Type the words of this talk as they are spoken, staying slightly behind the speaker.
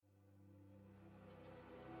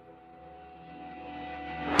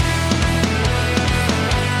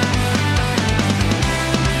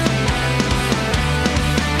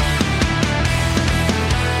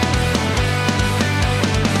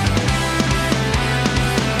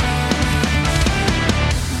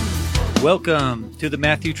Welcome to the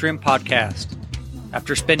Matthew Trim Podcast.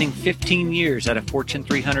 After spending 15 years at a Fortune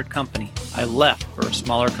 300 company, I left for a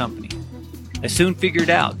smaller company. I soon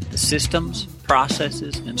figured out the systems,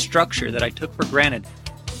 processes, and structure that I took for granted,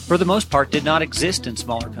 for the most part, did not exist in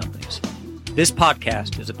smaller companies. This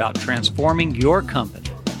podcast is about transforming your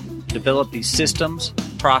company to develop these systems,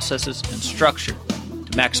 processes, and structure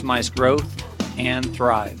to maximize growth and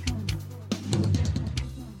thrive.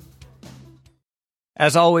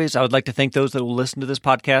 As always, I would like to thank those that will listen to this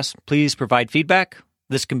podcast. Please provide feedback.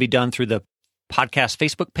 This can be done through the podcast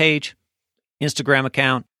Facebook page, Instagram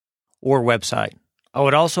account, or website. I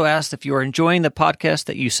would also ask if you are enjoying the podcast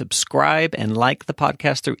that you subscribe and like the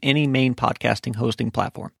podcast through any main podcasting hosting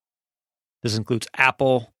platform. This includes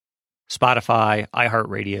Apple, Spotify,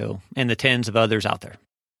 iHeartRadio, and the tens of others out there.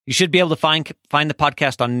 You should be able to find the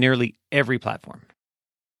podcast on nearly every platform.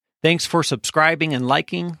 Thanks for subscribing and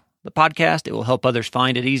liking the podcast. It will help others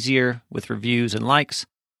find it easier with reviews and likes.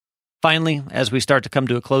 Finally, as we start to come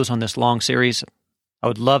to a close on this long series, I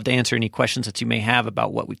would love to answer any questions that you may have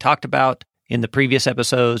about what we talked about in the previous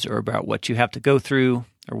episodes or about what you have to go through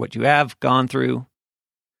or what you have gone through.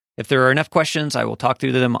 If there are enough questions, I will talk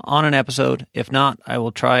through them on an episode. If not, I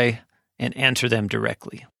will try and answer them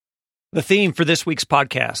directly. The theme for this week's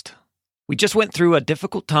podcast: we just went through a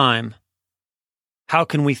difficult time. How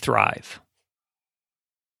can we thrive?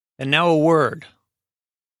 And now a word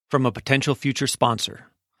from a potential future sponsor.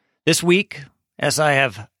 This week, as I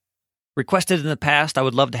have requested in the past, I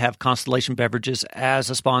would love to have Constellation Beverages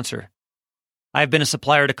as a sponsor. I have been a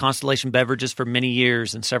supplier to Constellation Beverages for many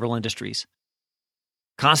years in several industries.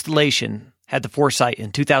 Constellation had the foresight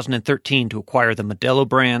in 2013 to acquire the Modelo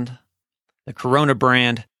brand, the Corona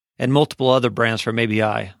brand, and multiple other brands from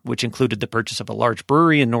ABI, which included the purchase of a large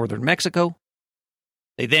brewery in northern Mexico.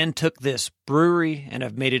 They then took this brewery and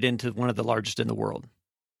have made it into one of the largest in the world.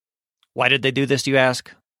 Why did they do this, you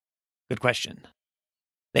ask? Good question.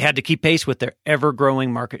 They had to keep pace with their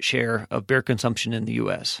ever-growing market share of beer consumption in the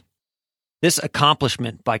U.S. This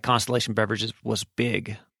accomplishment by Constellation Beverages was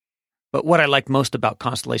big. But what I like most about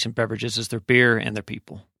Constellation Beverages is their beer and their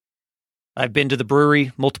people. I've been to the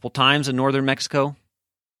brewery multiple times in northern Mexico,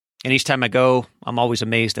 and each time I go, I'm always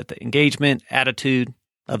amazed at the engagement, attitude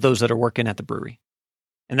of those that are working at the brewery.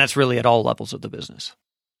 And that's really at all levels of the business.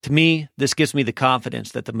 To me, this gives me the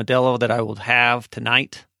confidence that the Modelo that I will have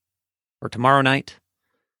tonight or tomorrow night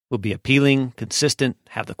will be appealing, consistent,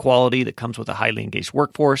 have the quality that comes with a highly engaged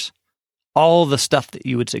workforce, all the stuff that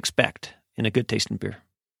you would expect in a good tasting beer.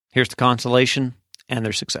 Here's to Constellation and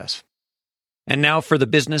their success. And now for the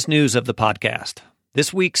business news of the podcast.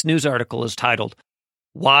 This week's news article is titled,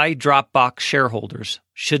 "Why Dropbox Shareholders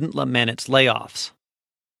Shouldn't Lament Its Layoffs."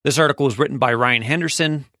 This article was written by Ryan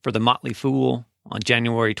Henderson for The Motley Fool on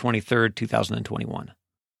January 23rd, 2021.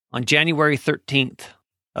 On January 13th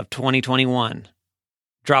of 2021,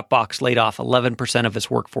 Dropbox laid off 11% of its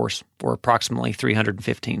workforce, or approximately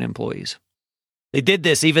 315 employees. They did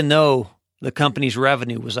this even though the company's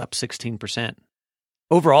revenue was up 16%.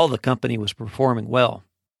 Overall, the company was performing well.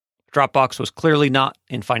 Dropbox was clearly not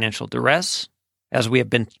in financial duress, as we have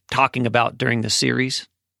been talking about during this series,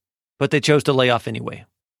 but they chose to lay off anyway.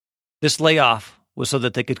 This layoff was so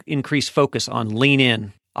that they could increase focus on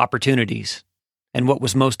lean-in opportunities and what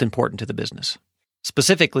was most important to the business.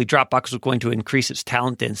 Specifically, Dropbox was going to increase its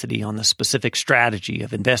talent density on the specific strategy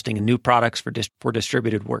of investing in new products for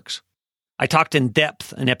distributed works. I talked in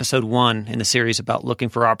depth in episode 1 in the series about looking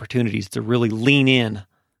for opportunities to really lean in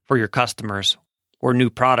for your customers or new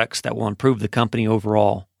products that will improve the company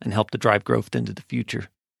overall and help to drive growth into the future.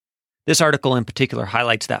 This article in particular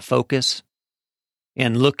highlights that focus,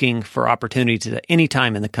 and looking for opportunities at any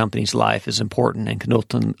time in the company's life is important and can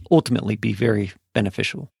ultimately be very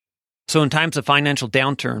beneficial. So in times of financial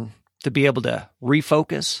downturn, to be able to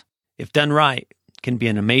refocus, if done right, can be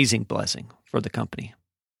an amazing blessing for the company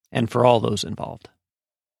and for all those involved.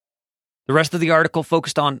 The rest of the article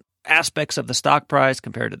focused on aspects of the stock price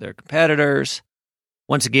compared to their competitors.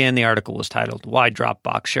 Once again, the article was titled, "Why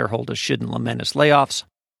Dropbox Shareholders Shouldn't Lament Its Layoffs."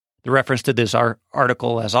 The reference to this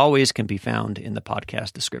article, as always, can be found in the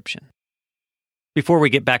podcast description. Before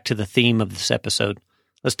we get back to the theme of this episode,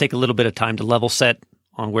 let's take a little bit of time to level set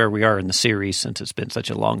on where we are in the series since it's been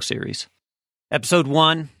such a long series. Episode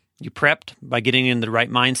 1, you prepped by getting in the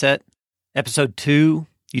right mindset. Episode 2,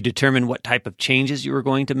 you determined what type of changes you were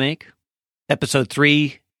going to make. Episode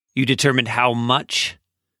 3, you determined how much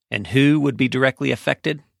and who would be directly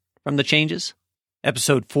affected from the changes.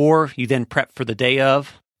 Episode 4, you then prepped for the day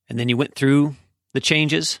of, and then you went through the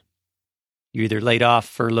changes. You either laid off,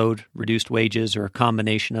 furloughed, reduced wages, or a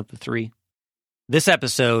combination of the three. This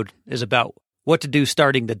episode is about what to do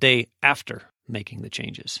starting the day after making the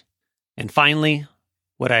changes. And finally,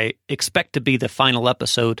 what I expect to be the final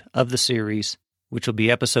episode of the series, which will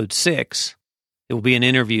be episode 6, it will be an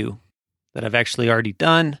interview that I've actually already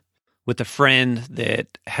done with a friend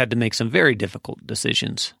that had to make some very difficult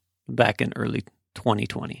decisions back in early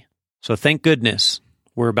 2020. So thank goodness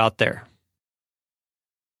we're about there.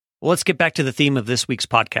 Well, let's get back to the theme of this week's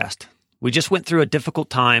podcast. We just went through a difficult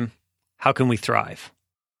time. How can we thrive?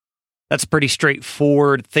 That's a pretty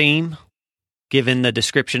straightforward theme, given the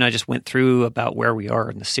description I just went through about where we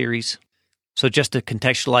are in the series. So just to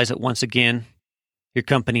contextualize it once again, your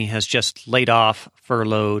company has just laid off,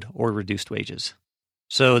 furloughed, or reduced wages.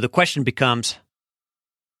 So the question becomes,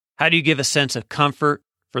 how do you give a sense of comfort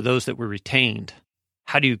for those that were retained?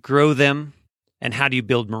 How do you grow them? And how do you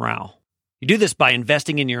build morale? You do this by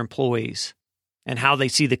investing in your employees and how they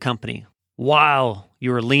see the company while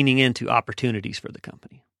you are leaning into opportunities for the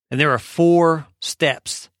company. And there are 4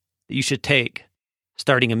 steps that you should take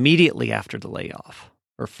starting immediately after the layoff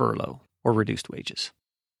or furlough or reduced wages.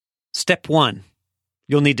 Step 1,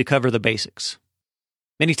 you'll need to cover the basics.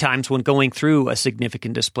 Many times when going through a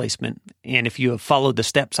significant displacement, and if you have followed the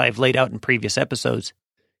steps I've laid out in previous episodes,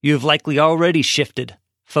 you have likely already shifted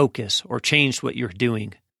focus or changed what you're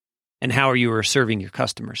doing and how you are serving your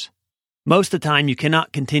customers. Most of the time, you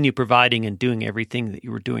cannot continue providing and doing everything that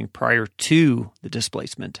you were doing prior to the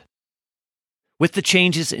displacement. With the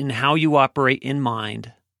changes in how you operate in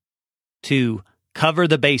mind to cover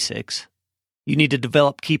the basics, you need to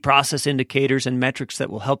develop key process indicators and metrics that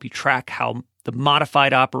will help you track how the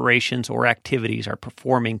modified operations or activities are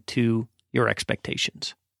performing to your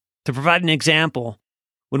expectations. To provide an example,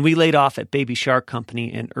 when we laid off at Baby Shark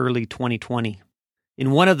Company in early 2020,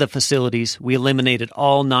 in one of the facilities, we eliminated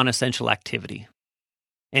all non-essential activity.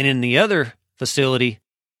 And in the other facility,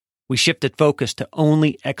 we shifted focus to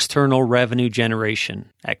only external revenue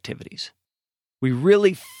generation activities. We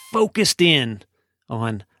really focused in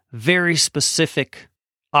on very specific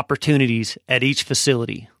opportunities at each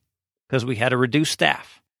facility because we had to reduce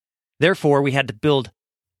staff. Therefore, we had to build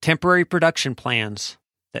temporary production plans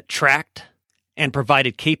that tracked and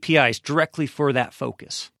provided KPIs directly for that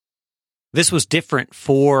focus. This was different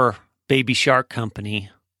for Baby Shark Company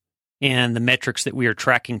and the metrics that we were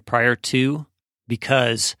tracking prior to,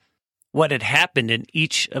 because what had happened in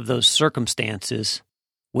each of those circumstances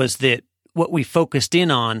was that what we focused in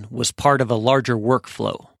on was part of a larger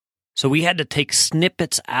workflow. So we had to take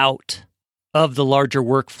snippets out of the larger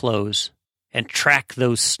workflows and track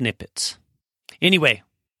those snippets. Anyway,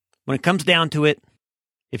 when it comes down to it,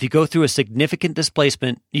 if you go through a significant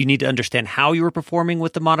displacement, you need to understand how you are performing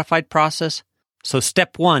with the modified process. So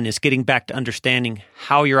step 1 is getting back to understanding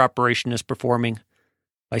how your operation is performing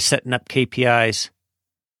by setting up KPIs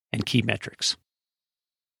and key metrics.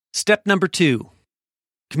 Step number 2,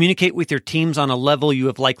 communicate with your teams on a level you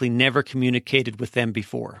have likely never communicated with them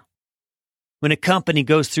before. When a company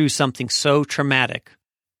goes through something so traumatic,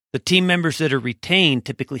 the team members that are retained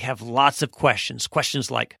typically have lots of questions. Questions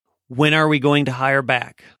like, when are we going to hire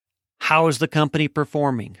back? How is the company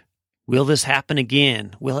performing? Will this happen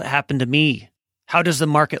again? Will it happen to me? How does the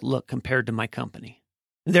market look compared to my company?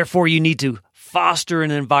 Therefore, you need to foster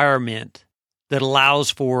an environment that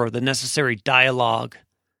allows for the necessary dialogue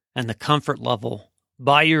and the comfort level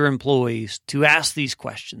by your employees to ask these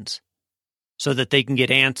questions so that they can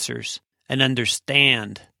get answers and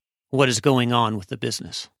understand what is going on with the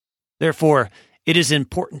business. Therefore, it is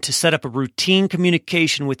important to set up a routine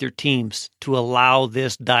communication with your teams to allow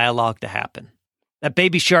this dialogue to happen. At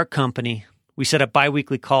Baby Shark Company, we set up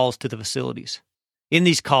biweekly calls to the facilities. In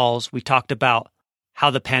these calls, we talked about how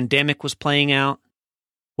the pandemic was playing out,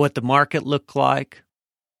 what the market looked like,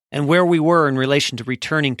 and where we were in relation to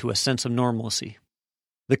returning to a sense of normalcy.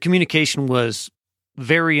 The communication was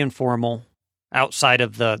very informal outside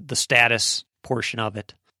of the status portion of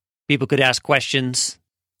it. People could ask questions.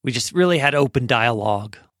 We just really had open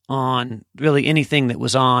dialogue on really anything that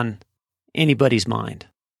was on anybody's mind.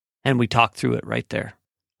 And we talked through it right there.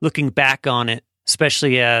 Looking back on it,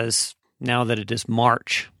 especially as now that it is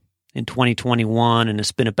March in 2021 and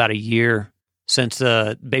it's been about a year since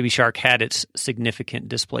Baby Shark had its significant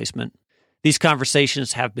displacement, these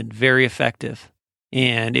conversations have been very effective.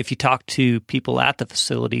 And if you talk to people at the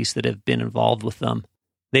facilities that have been involved with them,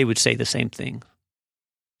 they would say the same thing.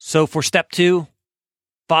 So for step 2,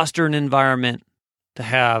 foster an environment to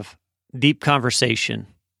have deep conversation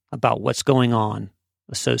about what's going on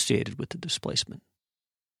associated with the displacement.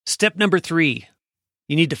 Step number 3,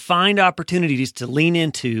 you need to find opportunities to lean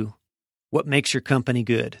into what makes your company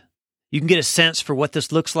good. You can get a sense for what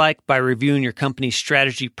this looks like by reviewing your company's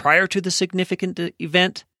strategy prior to the significant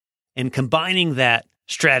event and combining that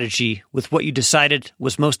strategy with what you decided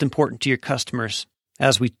was most important to your customers,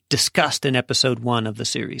 as we discussed in episode 1 of the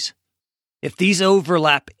series. If these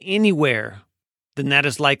overlap anywhere, then that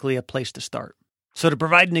is likely a place to start. So to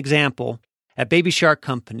provide an example, at Baby Shark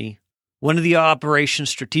Company, one of the operations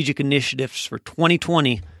strategic initiatives for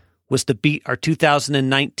 2020 was to beat our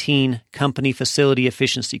 2019 company facility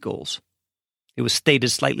efficiency goals. It was stated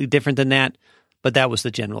slightly different than that, but that was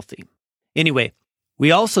the general theme. Anyway,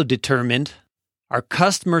 we also determined our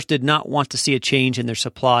customers did not want to see a change in their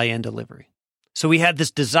supply and delivery. So we had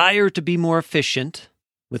this desire to be more efficient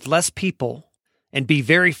with less people and be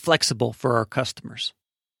very flexible for our customers.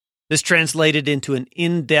 This translated into an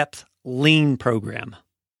in-depth lean program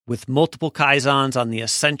with multiple Kaizens on the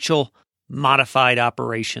essential modified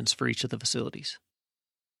operations for each of the facilities.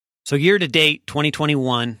 So year to date,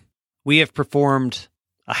 2021, we have performed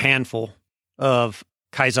a handful of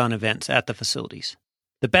Kaizen events at the facilities.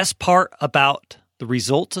 The best part about the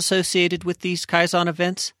results associated with these Kaizen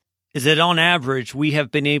events is that on average, we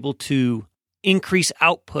have been able to increase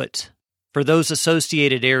output for those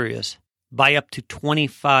associated areas by up to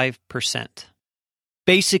 25%.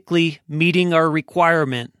 Basically meeting our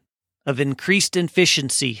requirement of increased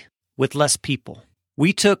efficiency with less people.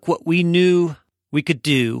 We took what we knew we could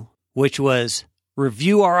do, which was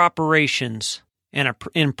review our operations and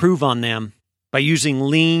improve on them by using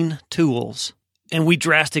lean tools, and we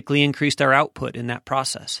drastically increased our output in that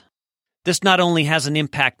process. This not only has an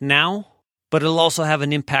impact now, but it'll also have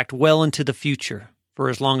an impact well into the future for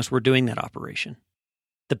as long as we're doing that operation.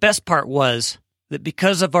 The best part was that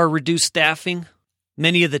because of our reduced staffing,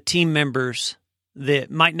 many of the team members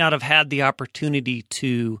that might not have had the opportunity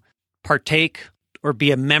to partake or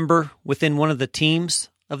be a member within one of the teams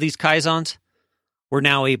of these Kaizens were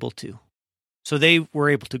now able to. So they were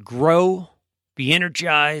able to grow, be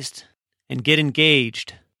energized, and get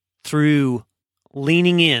engaged through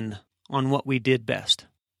leaning in on what we did best.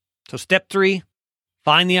 So step 3,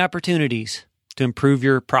 find the opportunities to improve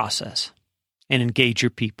your process and engage your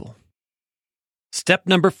people. Step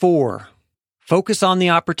number 4, focus on the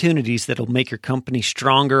opportunities that will make your company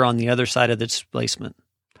stronger on the other side of the displacement.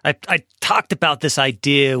 I talked about this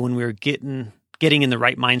idea when we were getting in the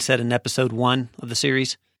right mindset in episode 1 of the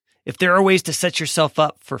series. If there are ways to set yourself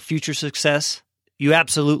up for future success, you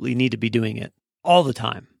absolutely need to be doing it all the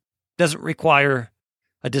time. It doesn't require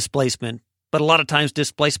a displacement, but a lot of times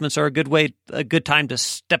displacements are a good time to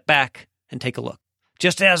step back and take a look.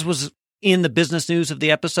 Just as was in the business news of the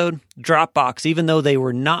episode, Dropbox, even though they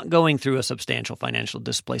were not going through a substantial financial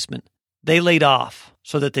displacement, they laid off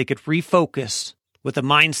so that they could refocus with a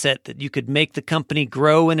mindset that you could make the company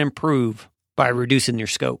grow and improve by reducing your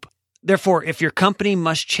scope. Therefore, if your company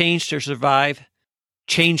must change to survive,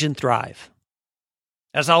 change and thrive.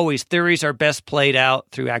 As always, theories are best played out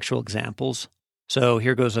through actual examples. So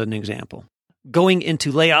here goes an example. Going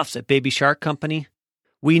into layoffs at Baby Shark Company,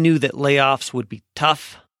 we knew that layoffs would be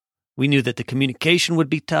tough. We knew that the communication would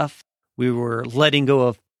be tough. We were letting go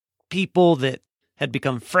of people that had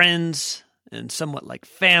become friends and somewhat like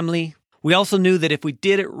family. We also knew that if we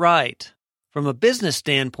did it right, from a business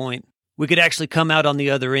standpoint, we could actually come out on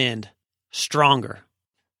the other end stronger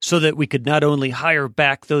so that we could not only hire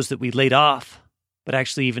back those that we laid off, but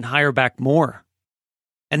actually even hire back more.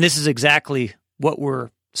 And this is exactly what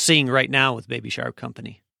we're seeing right now with Baby Shark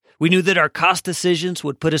Company. We knew that our cost decisions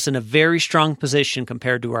would put us in a very strong position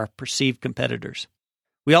compared to our perceived competitors.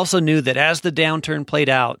 We also knew that as the downturn played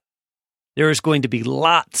out, there is going to be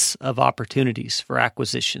lots of opportunities for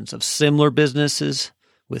acquisitions of similar businesses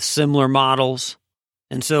with similar models.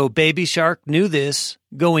 And so Baby Shark knew this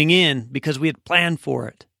going in because we had planned for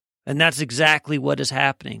it. And that's exactly what is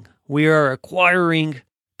happening. We are acquiring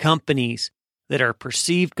companies that are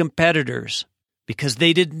perceived competitors because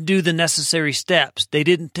they didn't do the necessary steps. They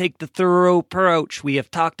didn't take the thorough approach we have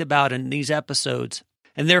talked about in these episodes.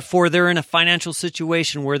 And therefore, they're in a financial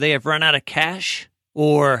situation where they have run out of cash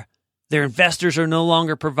or their investors are no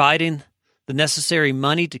longer providing the necessary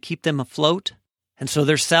money to keep them afloat. And so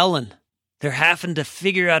they're selling. They're having to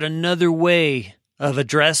figure out another way of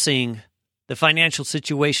addressing the financial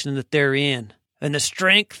situation that they're in. And the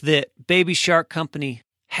strength that Baby Shark Company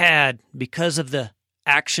had because of the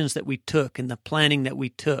actions that we took and the planning that we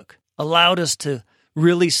took allowed us to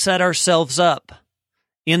really set ourselves up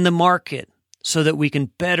in the market so that we can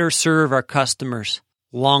better serve our customers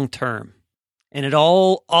long term. And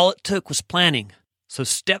all it took was planning. So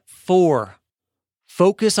step 4,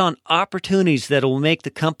 focus on opportunities that will make the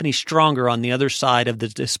company stronger on the other side of the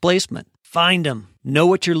displacement. Find them, know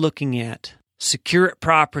what you're looking at, secure it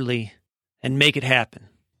properly, and make it happen.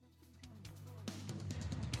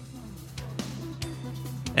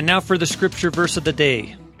 And now for the scripture verse of the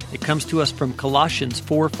day. It comes to us from Colossians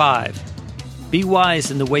 4:5. Be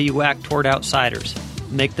wise in the way you act toward outsiders.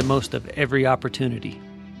 Make the most of every opportunity.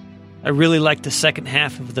 I really like the second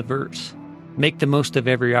half of the verse. Make the most of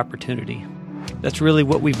every opportunity. That's really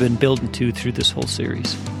what we've been building to through this whole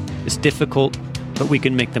series. It's difficult, but we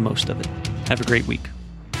can make the most of it. Have a great week.